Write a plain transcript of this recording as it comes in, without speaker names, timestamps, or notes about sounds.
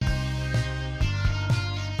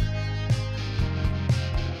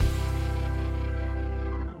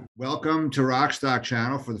Welcome to Rockstock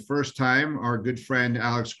Channel. For the first time, our good friend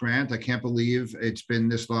Alex Grant. I can't believe it's been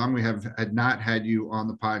this long. We had not had you on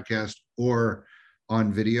the podcast or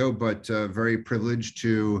on video, but very privileged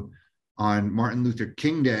to, on Martin Luther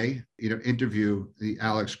King Day, interview the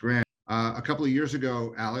Alex Grant. A couple of years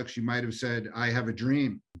ago, Alex, you might have said, "I have a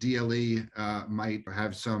dream. DLE might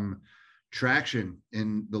have some traction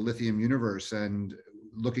in the lithium universe." And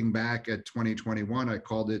looking back at 2021, I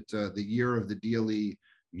called it the year of the DLE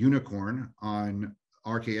unicorn on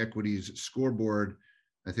RK Equity's scoreboard.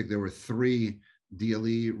 I think there were three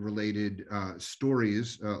DLE related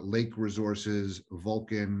stories, Lake Resources,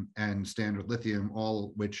 Vulcan, and Standard Lithium,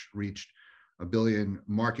 all which reached $1 billion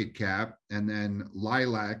market cap. And then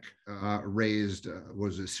Lilac raised,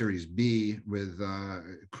 was a Series B with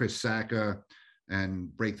Chris Sacca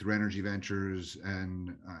and Breakthrough Energy Ventures,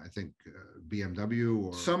 and I think BMW.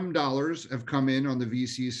 Or some dollars have come in on the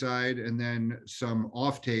VC side, and then some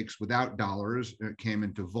offtakes without dollars came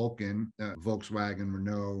into Vulcan, Volkswagen,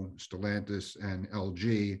 Renault, Stellantis, and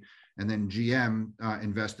LG. And then GM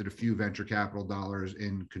invested a few venture capital dollars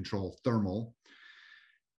in Control Thermal.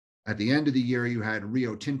 At the end of the year, you had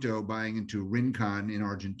Rio Tinto buying into Rincon in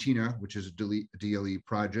Argentina, which is a DLE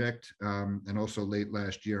project. And also late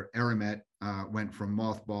last year, Eramet went from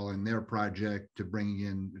mothballing their project to bringing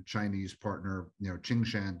in the Chinese partner,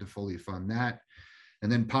 Tsingshan, to fully fund that.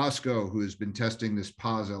 And then POSCO, who has been testing this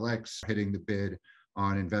POS-LX, hitting the bid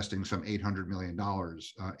on investing some $800 million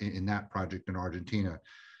in that project in Argentina.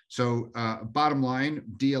 So bottom line,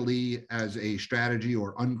 DLE as a strategy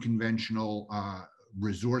or unconventional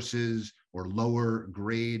resources or lower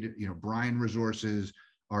grade, brine resources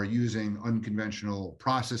are using unconventional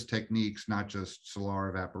process techniques, not just solar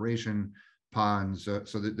evaporation ponds. So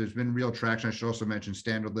that there's been real traction. I should also mention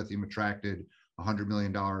Standard Lithium attracted $100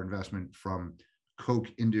 million investment from Koch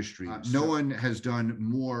Industries. No one has done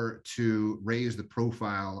more to raise the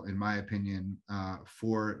profile, in my opinion,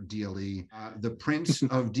 for DLE. The Prince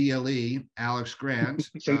of DLE, Alex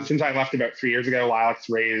Grant. Since I left about 3 years ago, Alex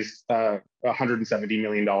raised $170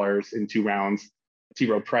 million in 2 rounds. T.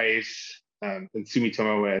 Rowe Price and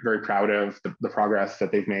Sumitomo. We're very proud of the progress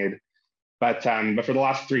that they've made. But for the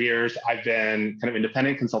last 3 years, I've been kind of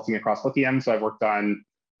independent consulting across lithium. So I've worked on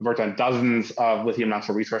dozens of lithium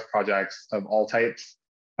natural resource projects of all types.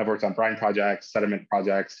 I've worked on brine projects, sediment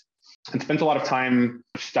projects, and spent a lot of time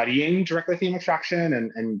studying direct lithium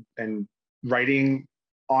extraction and writing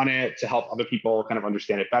on it to help other people kind of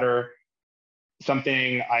understand it better.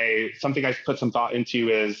 Something I put some thought into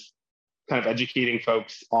is kind of educating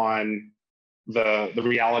folks on the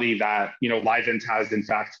reality that Livent has in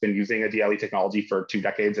fact been using a DLE technology for 2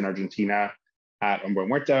 decades in Argentina at Hombre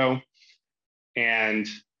Muerto. And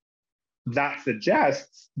that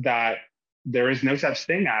suggests that there is no such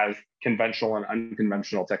thing as conventional and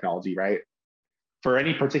unconventional technology, right? For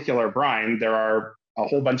any particular brine, there are a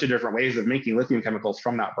whole bunch of different ways of making lithium chemicals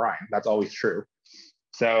from that brine. That's always true.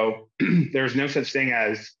 So there's no such thing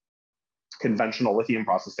as conventional lithium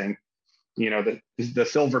processing. The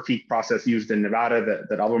Silver Peak process used in Nevada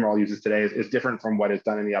that Albemarle uses today is different from what is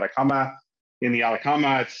done in the Atacama. In the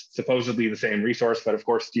Atacama, it's supposedly the same resource, but of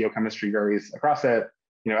course, geochemistry varies across it.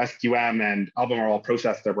 SQM and Albemarle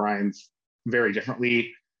process their brines very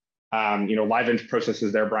differently. Livent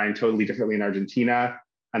processes their brine totally differently in Argentina.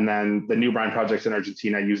 And then the new brine projects in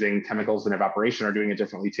Argentina using chemicals and evaporation are doing it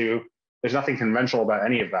differently too. There's nothing conventional about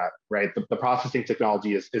any of that, right? The processing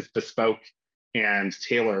technology is bespoke and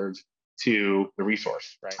tailored to the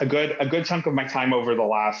resource, right? A good chunk of my time over the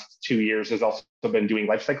last 2 years has also been doing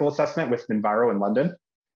life cycle assessment with Minviro in London.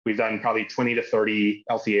 We've done probably 20 to 30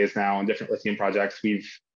 LCAs now on different lithium projects. We've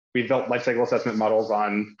built life cycle assessment models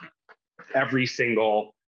on every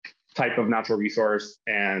single type of natural resource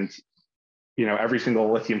and every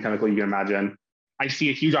single lithium chemical you can imagine. I see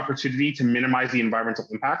a huge opportunity to minimize the environmental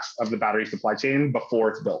impacts of the battery supply chain before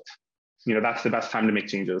it's built. That's the best time to make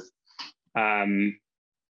changes.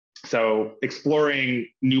 So exploring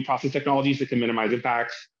new process technologies that can minimize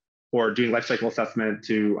impacts, or doing life cycle assessment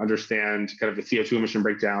to understand kind of the CO2 emission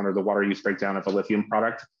breakdown or the water use breakdown of a lithium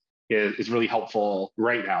product is really helpful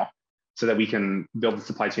right now, so that we can build the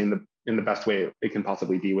supply chain in the best way it can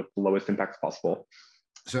possibly be with the lowest impacts possible.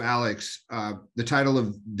 So Alex, the title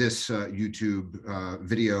of this YouTube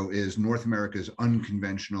video is North America's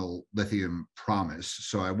Unconventional Lithium Promise.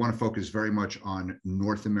 So I want to focus very much on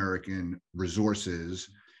North American resources.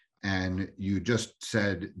 And you just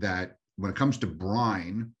said that when it comes to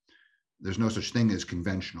brine, there's no such thing as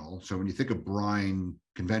conventional. So when you think of brine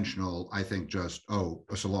conventional, I think just, a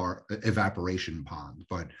solar evaporation pond,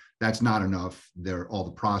 but that's not enough. All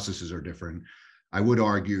the processes are different. I would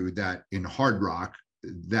argue that in hard rock,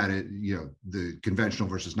 the conventional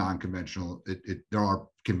versus non-conventional, there are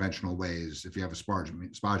conventional ways. If you have a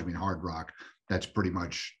spodumene hard rock, that's pretty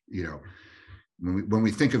much, when we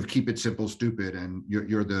think of keep it simple, stupid, and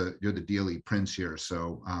you're the DLE prince here.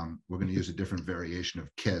 So we're going to use a different variation of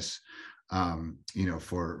KISS,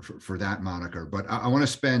 for that moniker. But I want to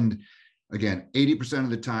spend, again, 80% of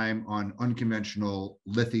the time on unconventional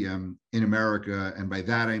lithium in America. And by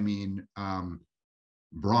that, I mean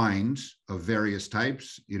brines of various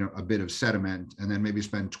types, a bit of sediment, and then maybe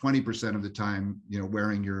spend 20% of the time,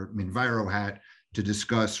 wearing your Minviro hat to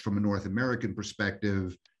discuss from a North American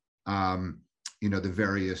perspective, the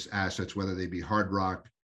various assets, whether they be hard rock,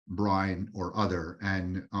 brine, or other.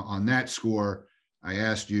 And on that score, I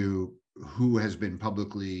asked you who has been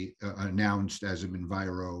publicly announced as a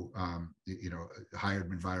Minviro,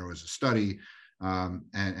 hired Minviro as a study.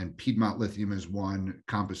 And Piedmont Lithium is one,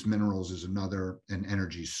 Compass Minerals is another, and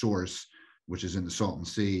Energy Source, which is in the Salton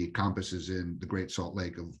Sea. Compass is in the Great Salt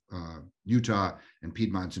Lake of Utah, and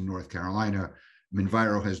Piedmont's in North Carolina.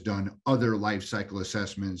 Minviro has done other life cycle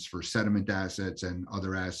assessments for sediment assets and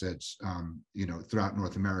other assets, throughout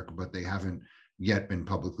North America, but they haven't yet been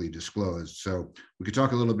publicly disclosed. So we could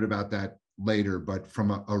talk a little bit about that later, but from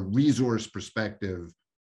a resource perspective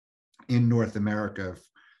in North America,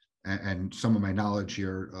 and some of my knowledge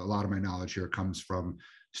here, a lot of my knowledge here comes from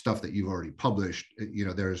stuff that you've already published.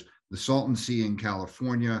 There's the Salton Sea in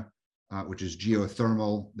California, which is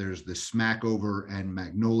geothermal. There's the Smackover and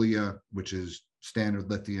Magnolia, which is standard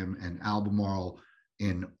lithium, and Albemarle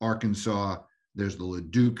in Arkansas. There's the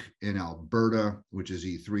Leduc in Alberta, which is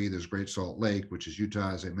E3. There's Great Salt Lake, which is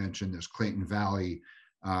Utah, as I mentioned. There's Clayton Valley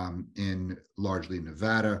in largely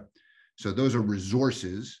Nevada. So those are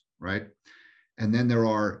resources, right? And then there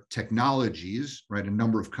are technologies, right? A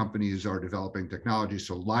number of companies are developing technology.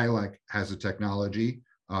 So Lilac has a technology.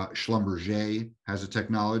 Schlumberger has a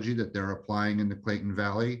technology that they're applying in the Clayton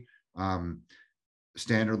Valley.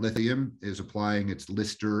 Standard Lithium is applying its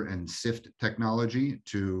Lister and SIFT technology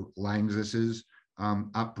to Lanxess's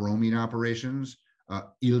bromine operations.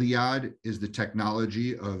 Iliad is the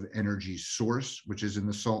technology of Energy Source, which is in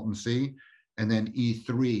the Salton Sea. And then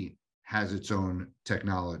E3 has its own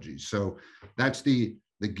technology. So that's the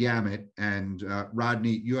gamut. And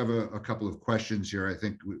Rodney, you have a couple of questions here. I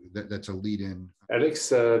think that's a lead in. Alex,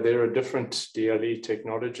 there are different DLE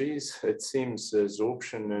technologies. It seems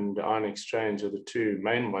absorption and ion exchange are the two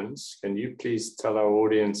main ones. Can you please tell our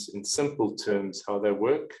audience in simple terms how they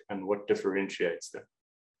work and what differentiates them?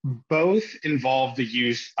 Both involve the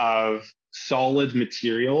use of solid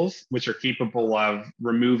materials, which are capable of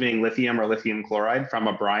removing lithium or lithium chloride from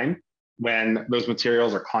a brine when those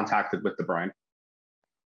materials are contacted with the brine.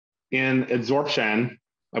 In adsorption,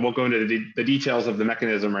 I won't go into the details of the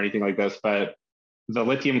mechanism or anything like this, but the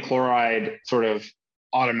lithium chloride sort of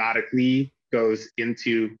automatically goes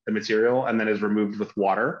into the material and then is removed with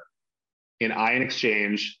water. In ion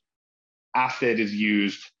exchange, acid is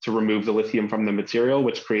used to remove the lithium from the material,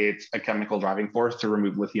 which creates a chemical driving force to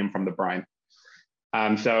remove lithium from the brine.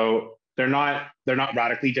 So they're not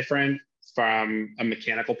radically different from a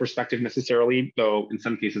mechanical perspective necessarily, though in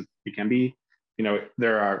some cases it can be.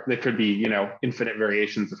 There could be infinite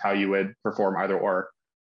variations of how you would perform either or,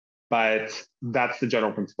 but that's the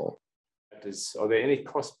general principle. Are there any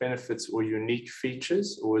cost benefits or unique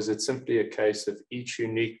features, or is it simply a case of each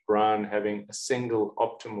unique brine having a single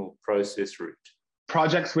optimal process route?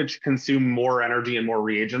 Projects which consume more energy and more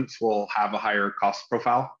reagents will have a higher cost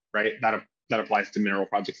profile, right? That applies to mineral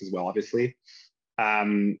projects as well, obviously.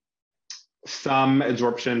 Some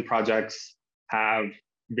adsorption projects have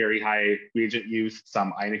very high reagent use.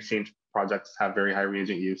 Some ion exchange projects have very high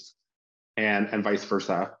reagent use, and vice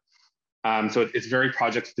versa. So it's very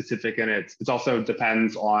project specific, and it also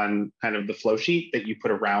depends on kind of the flow sheet that you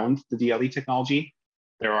put around the DLE technology.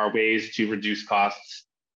 There are ways to reduce costs,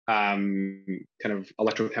 kind of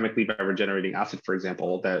electrochemically by regenerating acid, for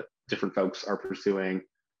example, that different folks are pursuing,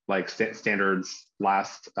 like Standard's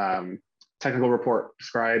last technical report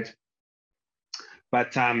described.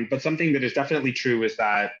 But something that is definitely true is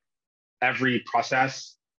that every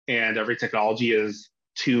process and every technology is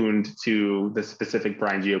tuned to the specific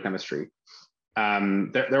brine geochemistry.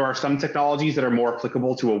 There are some technologies that are more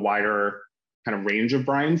applicable to a wider kind of range of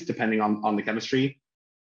brines, depending on the chemistry.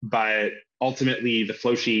 But ultimately, the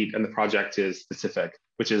flow sheet and the project is specific,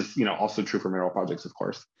 which is also true for mineral projects, of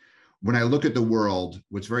course. When I look at the world,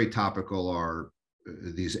 what's very topical are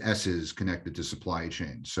these S's connected to supply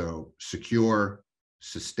chain. So secure,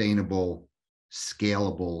 sustainable,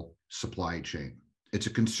 scalable supply chain. it's a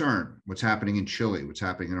concern what's happening in Chile, what's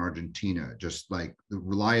happening in Argentina, just like the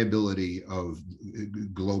reliability of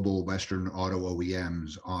global Western auto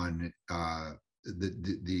OEMs on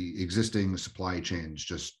the existing supply chains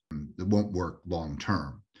just it won't work long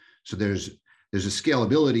term. So there's a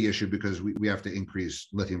scalability issue because we have to increase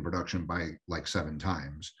lithium production by like 7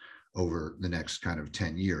 times over the next kind of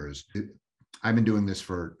 10 years. I've been doing this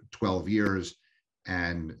for 12 years.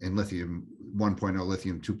 And in lithium 1.0,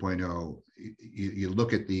 lithium 2.0, you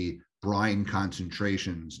look at the brine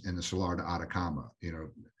concentrations in the Salar de Atacama,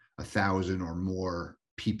 1,000 or more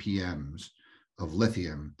ppms of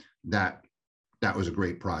lithium. That was a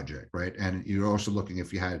great project, right? And you're also looking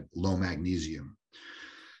if you had low magnesium.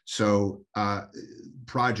 So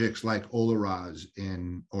projects like Olaroz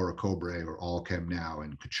in Orocobre or Allkem now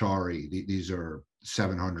and Cauchari, these are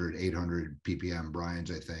 700, 800 ppm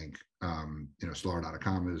brines, I think. Salar de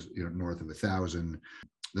Atacama is north of 1,000.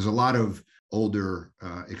 There's a lot of older,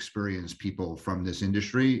 experienced people from this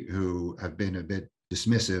industry who have been a bit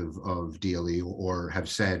dismissive of DLE or have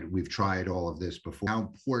said we've tried all of this before. How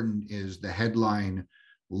important is the headline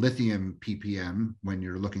lithium ppm when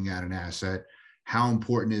you're looking at an asset? How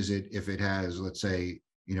important is it if it has, let's say,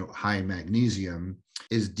 high magnesium?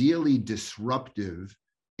 Is DLE disruptive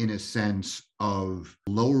in a sense of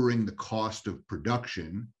lowering the cost of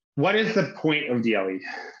production? What is the point of DLE,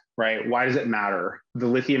 right? Why does it matter? The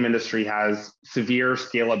lithium industry has severe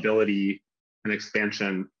scalability and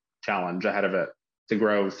expansion challenge ahead of it to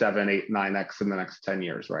grow 7, 8, 9x in the next 10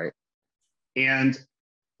 years, right? And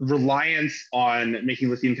reliance on making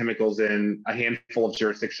lithium chemicals in a handful of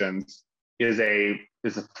jurisdictions is a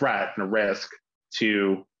threat and a risk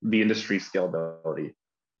to the industry's scalability.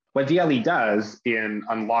 What DLE does in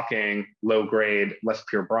unlocking low-grade, less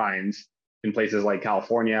pure brines in places like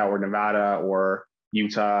California or Nevada or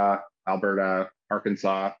Utah, Alberta,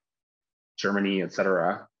 Arkansas, Germany, et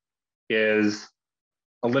cetera, is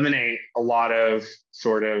eliminate a lot of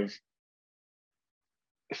sort of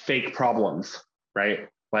fake problems, right?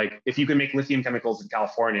 Like if you can make lithium chemicals in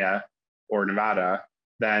California or Nevada,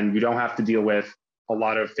 then you don't have to deal with a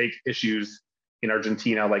lot of fake issues in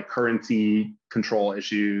Argentina, like currency control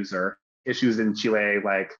issues or issues in Chile,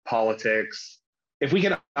 like politics. If we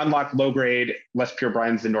can unlock low-grade, less pure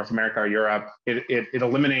brines in North America or Europe, it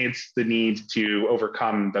eliminates the need to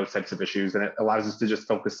overcome those types of issues, and it allows us to just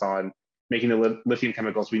focus on making the lithium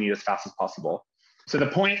chemicals we need as fast as possible. So the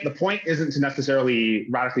point isn't to necessarily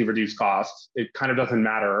radically reduce costs. It kind of doesn't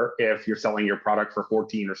matter if you're selling your product for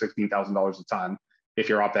 $14,000 or $16,000 a ton if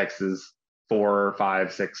your OpEx is $4,000,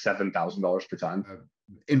 $5,000, $6,000, $7,000 per ton.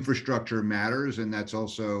 Infrastructure matters, and that's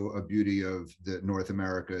also a beauty of the North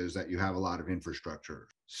America is that you have a lot of infrastructure.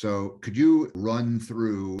 So could you run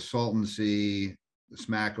through Salton Sea,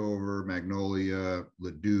 Smackover, Magnolia,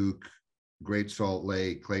 Leduc, Great Salt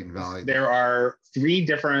Lake, Clayton Valley? There are 3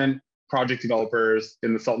 different project developers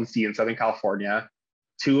in the Salton Sea in Southern California,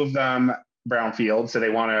 2 of them brownfield, so they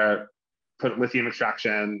want to put lithium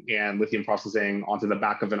extraction and lithium processing onto the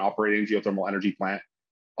back of an operating geothermal energy plant,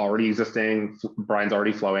 already existing, brines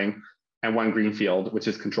already flowing, and 1 greenfield, which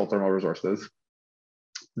is Controlled Thermal Resources.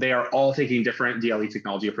 They are all taking different DLE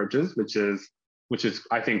technology approaches, which is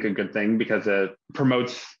I think a good thing because it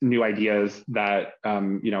promotes new ideas that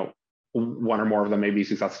 1 or more of them may be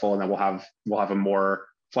successful, and then we'll have a more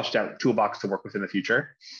fleshed out toolbox to work with in the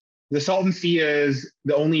future. The Salton Sea is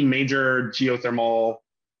the only major geothermal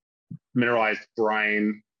mineralized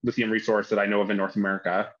brine lithium resource that I know of in North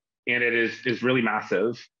America. And it is really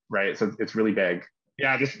massive, right? So it's really big.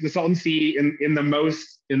 Yeah, the Salton Sea in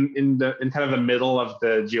kind of the middle of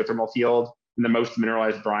the geothermal field, in the most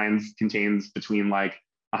mineralized brines contains between like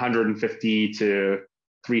 150 to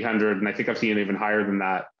 300, and I think I've seen even higher than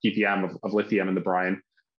that ppm of lithium in the brine.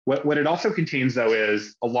 What it also contains though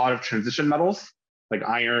is a lot of transition metals like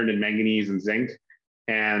iron and manganese and zinc,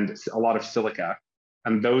 and a lot of silica.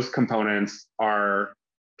 And those components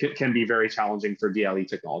can be very challenging for DLE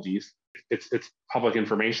technologies. It's public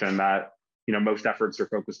information that most efforts are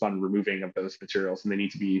focused on removing of those materials, and they need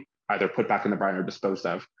to be either put back in the brine or disposed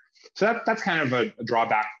of. So that's kind of a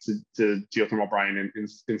drawback to geothermal brine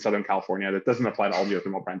in Southern California. That doesn't apply to all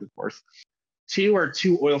geothermal brines, of course. 2 are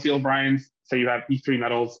 2 oil field brines. So you have E3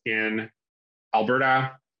 Metals in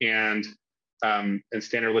Alberta and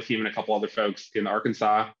Standard Lithium and a couple other folks in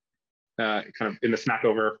Arkansas. Kind of in the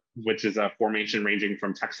Smackover, which is a formation ranging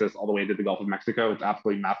from Texas all the way to the Gulf of Mexico. It's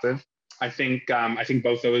absolutely massive. I think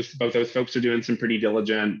both those folks are doing some pretty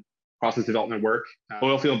diligent process development work.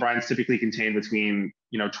 Oil field brines typically contain between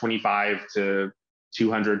 25 to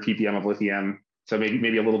 200 ppm of lithium, so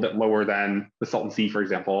maybe a little bit lower than the Salton Sea, for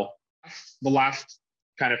example. The last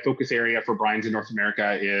kind of focus area for brines in North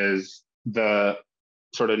America is the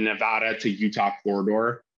sort of Nevada to Utah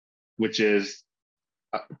corridor, which is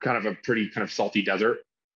kind of a pretty kind of salty desert.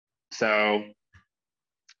 So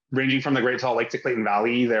ranging from the Great Salt Lake to Clayton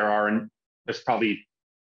Valley, there's probably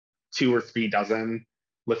 2 or 3 dozen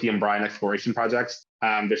lithium brine exploration projects.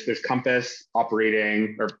 There's Compass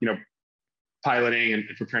operating, or piloting and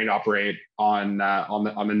preparing to operate on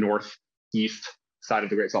the northeast side of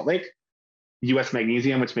the Great Salt Lake. US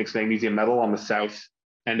Magnesium, which makes magnesium metal on the south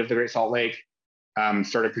end of the Great Salt Lake,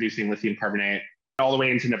 started producing lithium carbonate. All the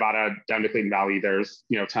way into Nevada down to Clayton Valley, there's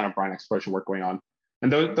a ton of brine exploration work going on.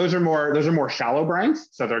 And those are more shallow brines,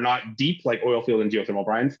 so they're not deep like oil field and geothermal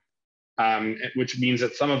brines, which means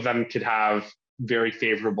that some of them could have very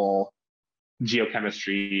favorable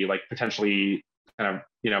geochemistry, like potentially kind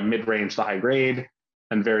of mid-range to high grade,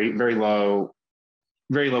 and very low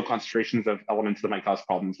concentrations of elements that might cause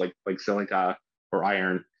problems like silica or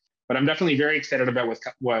iron. But I'm definitely very excited about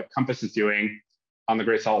what Compass is doing on the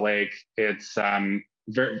Great Salt Lake. It's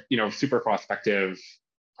very super prospective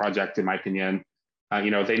project in my opinion.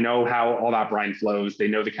 They know how all that brine flows. They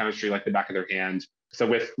know the chemistry like the back of their hand. So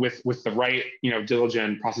with the right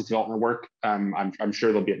diligent process development work, I'm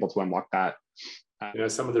sure they'll be able to unlock that.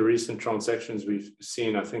 Some of the recent transactions we've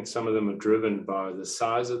seen, I think some of them are driven by the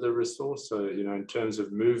size of the resource. So in terms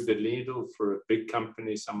of move the needle for a big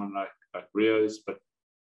company, someone like Rio's. But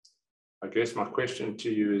I guess my question to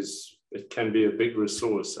you is, it can be a big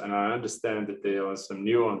resource, and I understand that there are some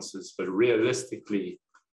nuances, but realistically,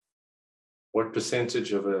 what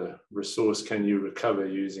percentage of a resource can you recover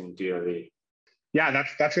using DLE? Yeah,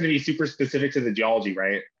 that's going to be super specific to the geology,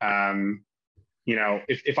 right?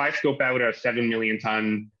 If I scope out a 7 million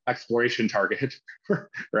ton exploration target,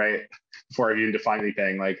 right, before I even define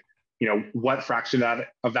anything, what fraction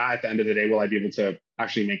of that at the end of the day will I be able to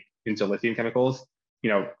actually make into lithium chemicals?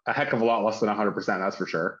 A heck of a lot less than 100%, that's for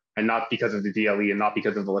sure. And not because of the DLE and not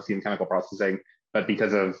because of the lithium chemical processing, but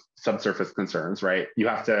because of subsurface concerns, right? You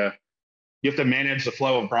have to manage the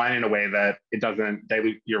flow of brine in a way that it doesn't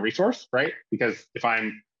dilute your resource, right? Because if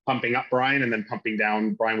I'm pumping up brine and then pumping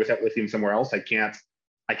down brine without lithium somewhere else, I can't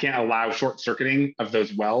allow short circuiting of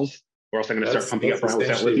those wells, or else I'm going to start pumping up brine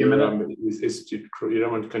without lithium in it. You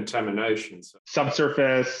don't want contamination. So.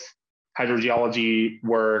 Subsurface hydrogeology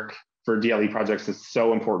work for DLE projects is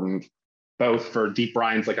so important, both for deep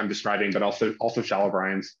brines like I'm describing, but also shallow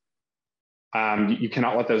brines. You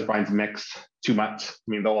cannot let those brines mix too much. I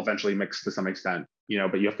mean, they'll eventually mix to some extent,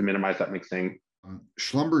 but you have to minimize that mixing.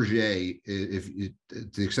 Schlumberger, to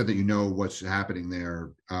the extent that what's happening there,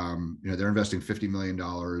 they're investing $50 million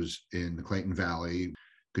in the Clayton Valley.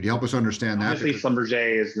 Could you help us understand that? Obviously,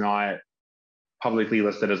 Schlumberger is not publicly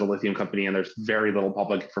listed as a lithium company, and there's very little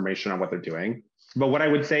public information on what they're doing. But what I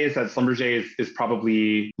would say is that Schlumberger is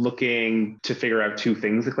probably looking to figure out 2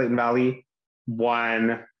 things at Clayton Valley.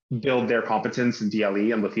 One, build their competence in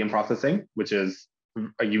DLE and lithium processing, which is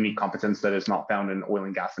a unique competence that is not found in the oil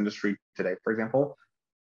and gas industry today, for example.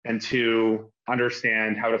 And 2,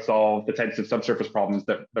 understand how to solve the types of subsurface problems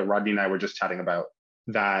that Rodney and I were just chatting about,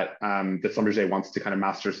 that Schlumberger wants to kind of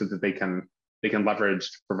master so that they can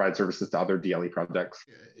leverage to provide services to other DLE projects.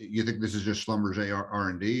 You think this is just Schlumberger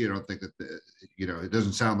R&D? You don't think that, it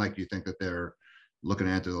doesn't sound like you think that they're looking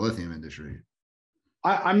at the lithium industry.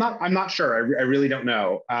 I'm not sure. I really don't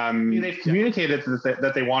know. They've communicated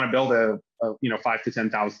that they want to build a 5,000 to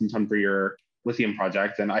 10,000 ton per year lithium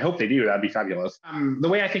project, and I hope they do. That'd be fabulous. The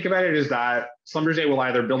way I think about it is that Schlumberger will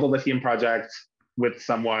either build a lithium project with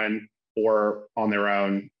someone or on their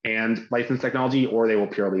own and license technology, or they will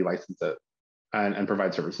purely license it and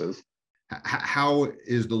provide services. How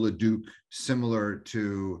is the Leduc similar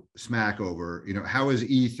to Smackover? How is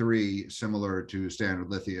E3 similar to Standard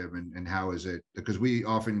Lithium, and how is it? Because we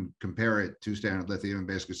often compare it to Standard Lithium and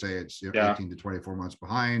basically say it's 18 to 24 months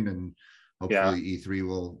behind, and hopefully E3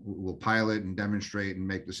 will pilot and demonstrate and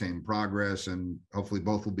make the same progress, and hopefully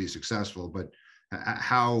both will be successful. But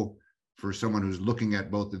how, for someone who's looking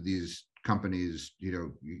at both of these companies,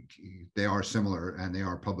 they are similar and they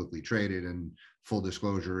are publicly traded, and full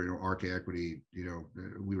disclosure, RK Equity,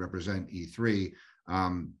 we represent E3,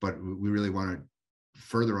 but we really want to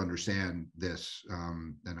further understand this,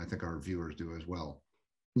 and I think our viewers do as well.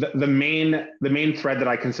 The main thread that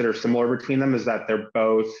I consider similar between them is that they're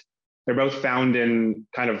both found in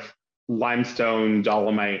kind of limestone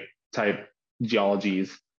dolomite type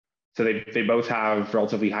geologies. So they both have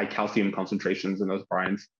relatively high calcium concentrations in those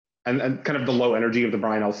brines, and kind of the low energy of the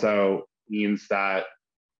brine also means that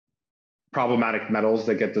problematic metals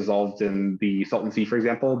that get dissolved in the Salton Sea, for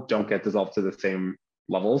example, don't get dissolved to the same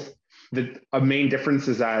levels. A main difference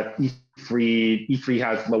is that E3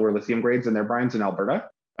 has lower lithium grades in their brines in Alberta.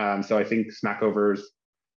 So I think Smackover's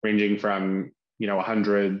ranging from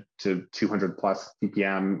 100 to 200 plus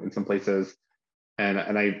ppm in some places, and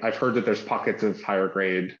I've heard that there's pockets of higher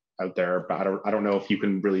grade out there, but I don't know if you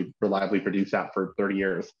can really reliably produce that for 30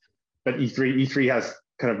 years. But E3 has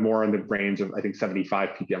kind of more in the range of I think 75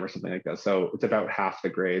 ppm or something like that. So it's about half the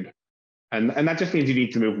grade, and that just means you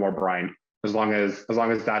need to move more brine as long as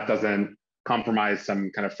that doesn't compromise some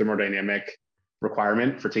kind of thermodynamic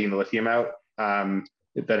requirement for taking the lithium out. Then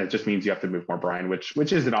it just means you have to move more brine, which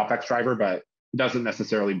is an OpEx driver, but it doesn't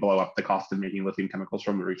necessarily blow up the cost of making lithium chemicals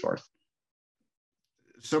from the resource.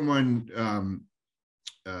 Someone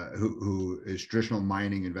who is traditional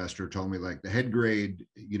mining investor told me like the head grade,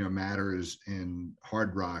 matters in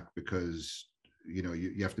hard rock because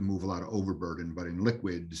you have to move a lot of overburden, but in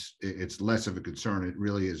liquids, it's less of a concern. It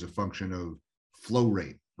really is a function of flow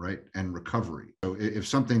rate, right, and recovery. So if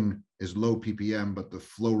something is low ppm, but the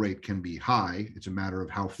flow rate can be high, it's a matter of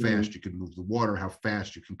how fast you can move the water, how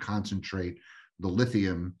fast you can concentrate the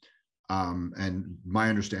lithium. And my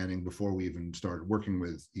understanding before we even started working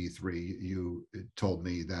with E3, you told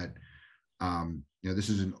me that this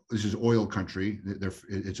is oil country.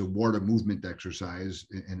 It's a water movement exercise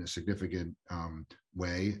in a significant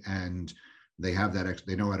way, and they have that.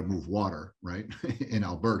 They know how to move water, right? In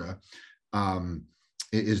Alberta,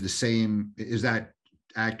 is that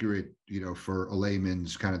accurate? For a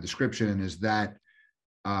layman's kind of description, and is that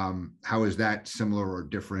how is that similar or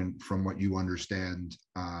different from what you understand?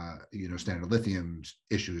 Standard Lithium's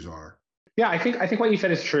issues are. Yeah, I think what you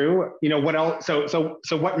said is true. What else? So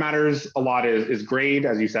what matters a lot is grade,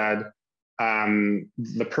 as you said,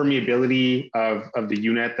 the permeability of the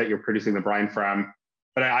unit that you're producing the brine from.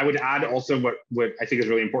 But I would add also what I think is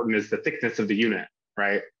really important is the thickness of the unit,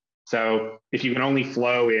 right? So if you can only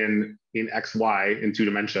flow in XY in 2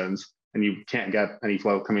 dimensions, and you can't get any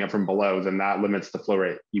flow coming up from below, then that limits the flow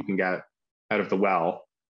rate you can get out of the well.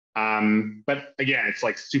 But again, it's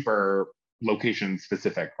like super location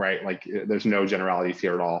specific, right? Like there's no generalities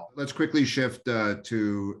here at all. Let's quickly shift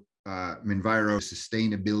to Minviro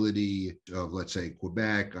sustainability of, let's say,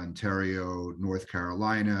 Quebec, Ontario, North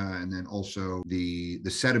Carolina, and then also the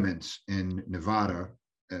sediments in Nevada.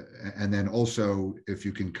 And then also, if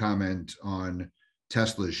you can comment on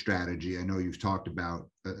Tesla's strategy. I know you've talked about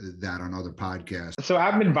that on other podcasts. So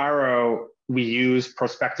at Minviro, we use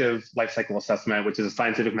prospective life cycle assessment, which is a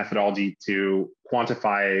scientific methodology to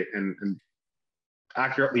quantify and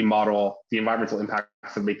accurately model the environmental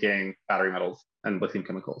impacts of making battery metals and lithium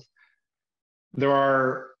chemicals. There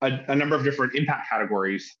are a number of different impact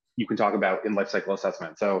categories you can talk about in life cycle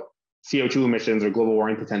assessment. So CO2 emissions or global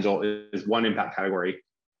warming potential is one impact category.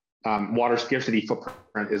 Water scarcity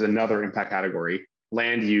footprint is another impact category.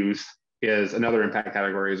 Land use is another impact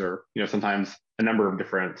categories, or sometimes a number of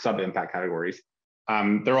different sub-impact categories.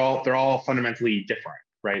 They're all fundamentally different,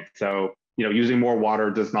 right? So using more water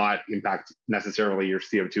does not impact necessarily your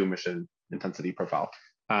CO2 emission intensity profile.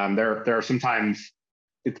 There are sometimes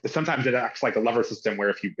it acts like a lever system where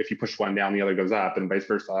if you push one down, the other goes up, and vice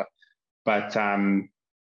versa. But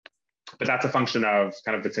that's a function of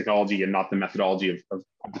kind of the technology and not the methodology of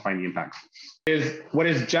quantifying the impacts. What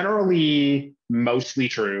is generally mostly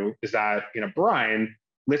true is that in a brine,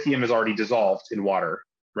 lithium is already dissolved in water,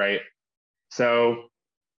 right? So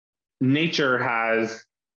nature has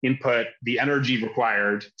input the energy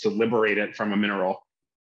required to liberate it from a mineral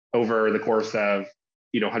over the course of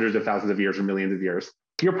hundreds of thousands of years or millions of years.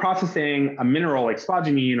 If you're processing a mineral like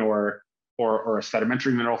spodumene or a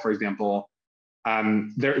sedimentary mineral, for example,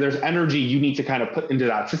 there's energy you need to kind of put into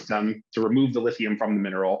that system to remove the lithium from the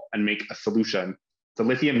mineral and make a solution. The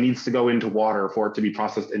lithium needs to go into water for it to be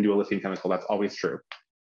processed into a lithium chemical. That's always true.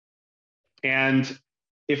 And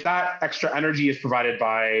if that extra energy is provided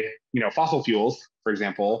by fossil fuels, for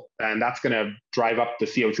example, then that's going to drive up the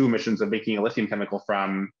CO2 emissions of making a lithium chemical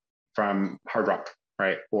from hard rock,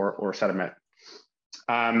 right, or sediment.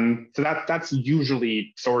 So that's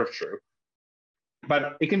usually sort of true.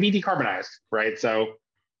 But it can be decarbonized, right? So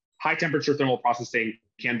high temperature thermal processing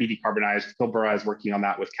can be decarbonized. Pilbara is working on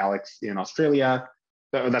that with Calix in Australia.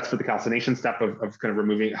 So that's for the calcination step of kind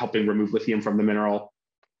of helping remove lithium from the mineral.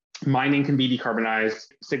 Mining can be decarbonized.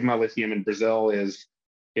 Sigma Lithium in Brazil has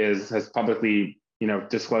publicly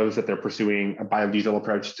disclosed that they're pursuing a biodiesel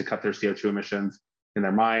approach to cut their CO2 emissions in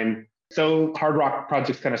their mine. So hard rock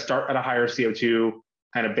projects kind of start at a higher CO2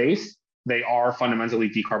 kind of base. They are fundamentally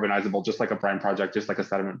decarbonizable, just like a brine project, just like a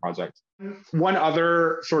sediment project. One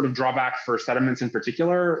other sort of drawback for sediments in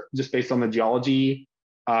particular, just based on the geology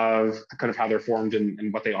of kind of how they're formed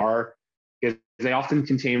and what they are, is they often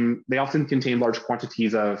contain large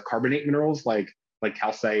quantities of carbonate minerals like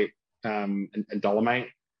calcite and dolomite.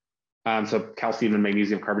 So calcium and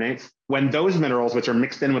magnesium carbonates. When those minerals, which are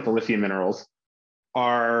mixed in with the lithium minerals,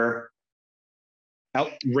 are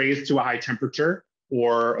raised to a high temperature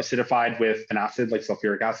or acidified with an acid like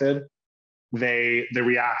sulfuric acid, they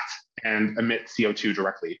react and emit CO2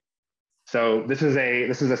 directly. So this is a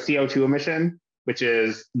CO2 emission, which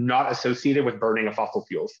is not associated with burning of fossil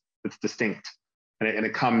fuels. It's distinct, and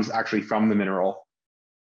it comes actually from the mineral.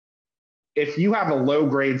 If you have a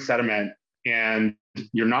low-grade sediment and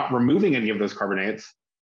you're not removing any of those carbonates,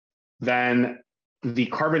 then the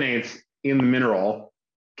carbonates in the mineral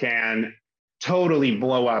can totally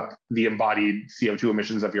blow up the embodied CO2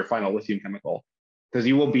 emissions of your final lithium chemical, because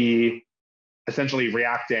you will be essentially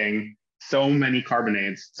reacting so many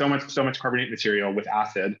carbonates, so much carbonate material with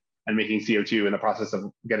acid and making CO2 in the process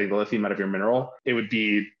of getting the lithium out of your mineral. It would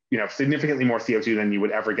be, significantly more CO2 than you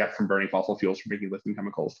would ever get from burning fossil fuels for making lithium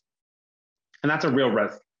chemicals. And that's a real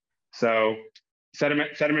risk. So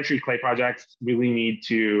sedimentary clay projects really need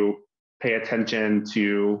to pay attention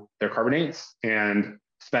to their carbonates and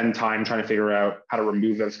spend time trying to figure out how to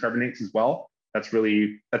remove those carbonates as well. It's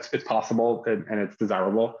possible and it's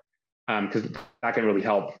desirable, because that can really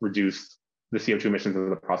help reduce the CO2 emissions of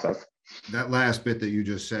the process. That last bit that you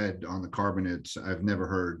just said on the carbonates, I've never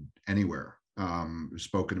heard anywhere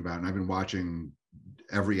spoken about. And I've been watching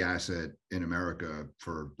every asset in America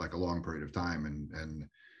for like a long period of time. And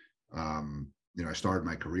I started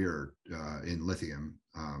my career in lithium,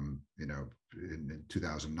 in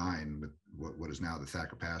 2009 with what is now the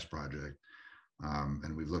Thacker Pass project.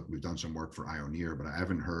 And we've done some work for Ioneer, but I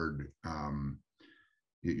haven't heard,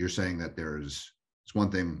 you're saying that it's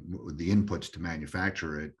one thing, the inputs to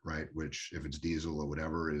manufacture it, right? Which if it's diesel or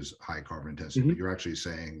whatever is high carbon intensity, but you're actually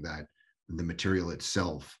saying that the material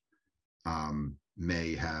itself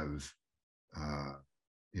may have,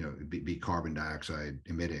 be carbon dioxide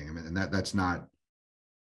emitting. I mean, and that's not,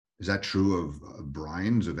 is that true of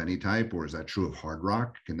brines of any type, or is that true of hard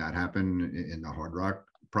rock? Can that happen in the hard rock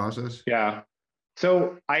process? Yeah.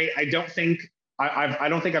 So I don't think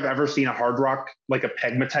I've ever seen a hard rock, like a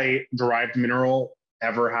pegmatite derived mineral,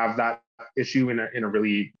 ever have that issue in a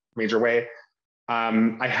really major way.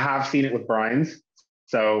 I have seen it with brines.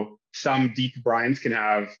 So some deep brines can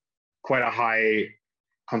have quite a high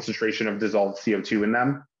concentration of dissolved CO2 in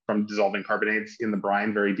them from dissolving carbonates in the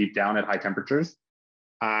brine very deep down at high temperatures.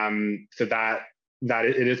 So that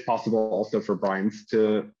it is possible also for brines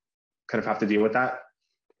to kind of have to deal with that.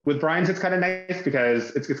 With brines, it's kind of nice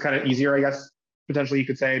because it's kind of easier, I guess, potentially you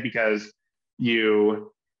could say, because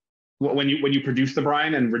when you produce the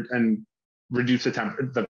brine and reduce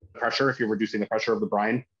the pressure, if you're reducing the pressure of the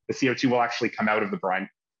brine, the CO2 will actually come out of the brine,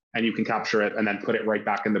 and you can capture it and then put it right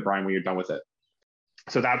back in the brine when you're done with it.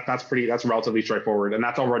 So that's relatively straightforward, and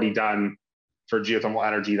that's already done for geothermal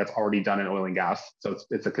energy. That's already done in oil and gas. So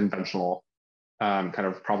it's a conventional kind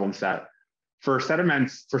of problem set. For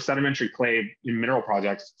sedimentary clay in mineral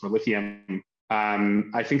projects for lithium,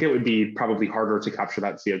 I think it would be probably harder to capture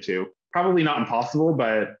that CO2. Probably not impossible,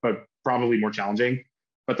 but probably more challenging.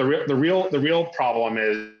 But the real problem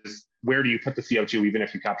is, where do you put the CO2 even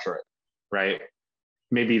if you capture it, right?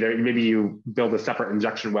 Maybe you build a separate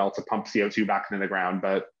injection well to pump CO2 back into the ground,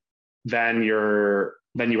 but then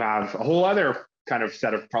you have a whole other kind of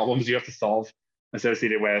set of problems you have to solve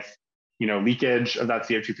associated with, leakage of that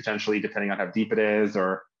CO2 potentially, depending on how deep it is,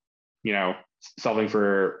 or, solving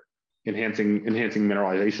for enhancing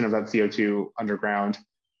mineralization of that CO2 underground.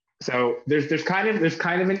 So there's kind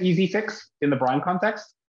of an easy fix in the brine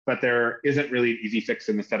context, but there isn't really an easy fix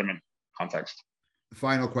in the sediment context. The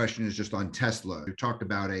final question is just on Tesla. You talked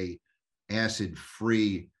about a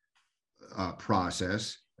acid-free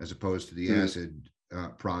process as opposed to the acid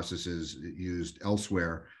processes used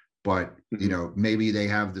elsewhere. But maybe they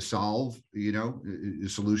have the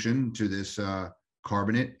solution to this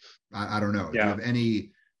carbonate. I don't know. Yeah. Do you have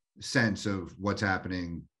any sense of what's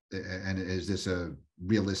happening, and is this a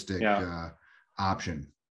realistic option?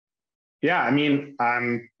 Yeah, I mean,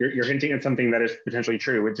 you're hinting at something that is potentially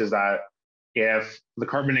true, which is that if the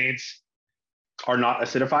carbonates are not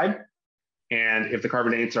acidified, and if the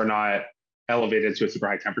carbonates are not elevated to a super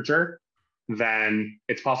high temperature, then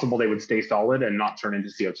it's possible they would stay solid and not turn into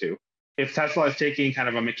CO2. If Tesla is taking kind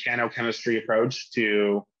of a mechanochemistry approach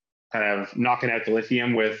to kind of knocking out the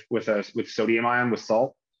lithium with sodium ion, with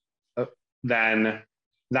salt, then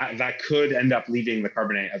that could end up leaving the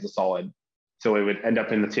carbonate as a solid. So it would end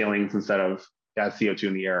up in the tailings instead of as CO2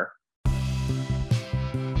 in the air.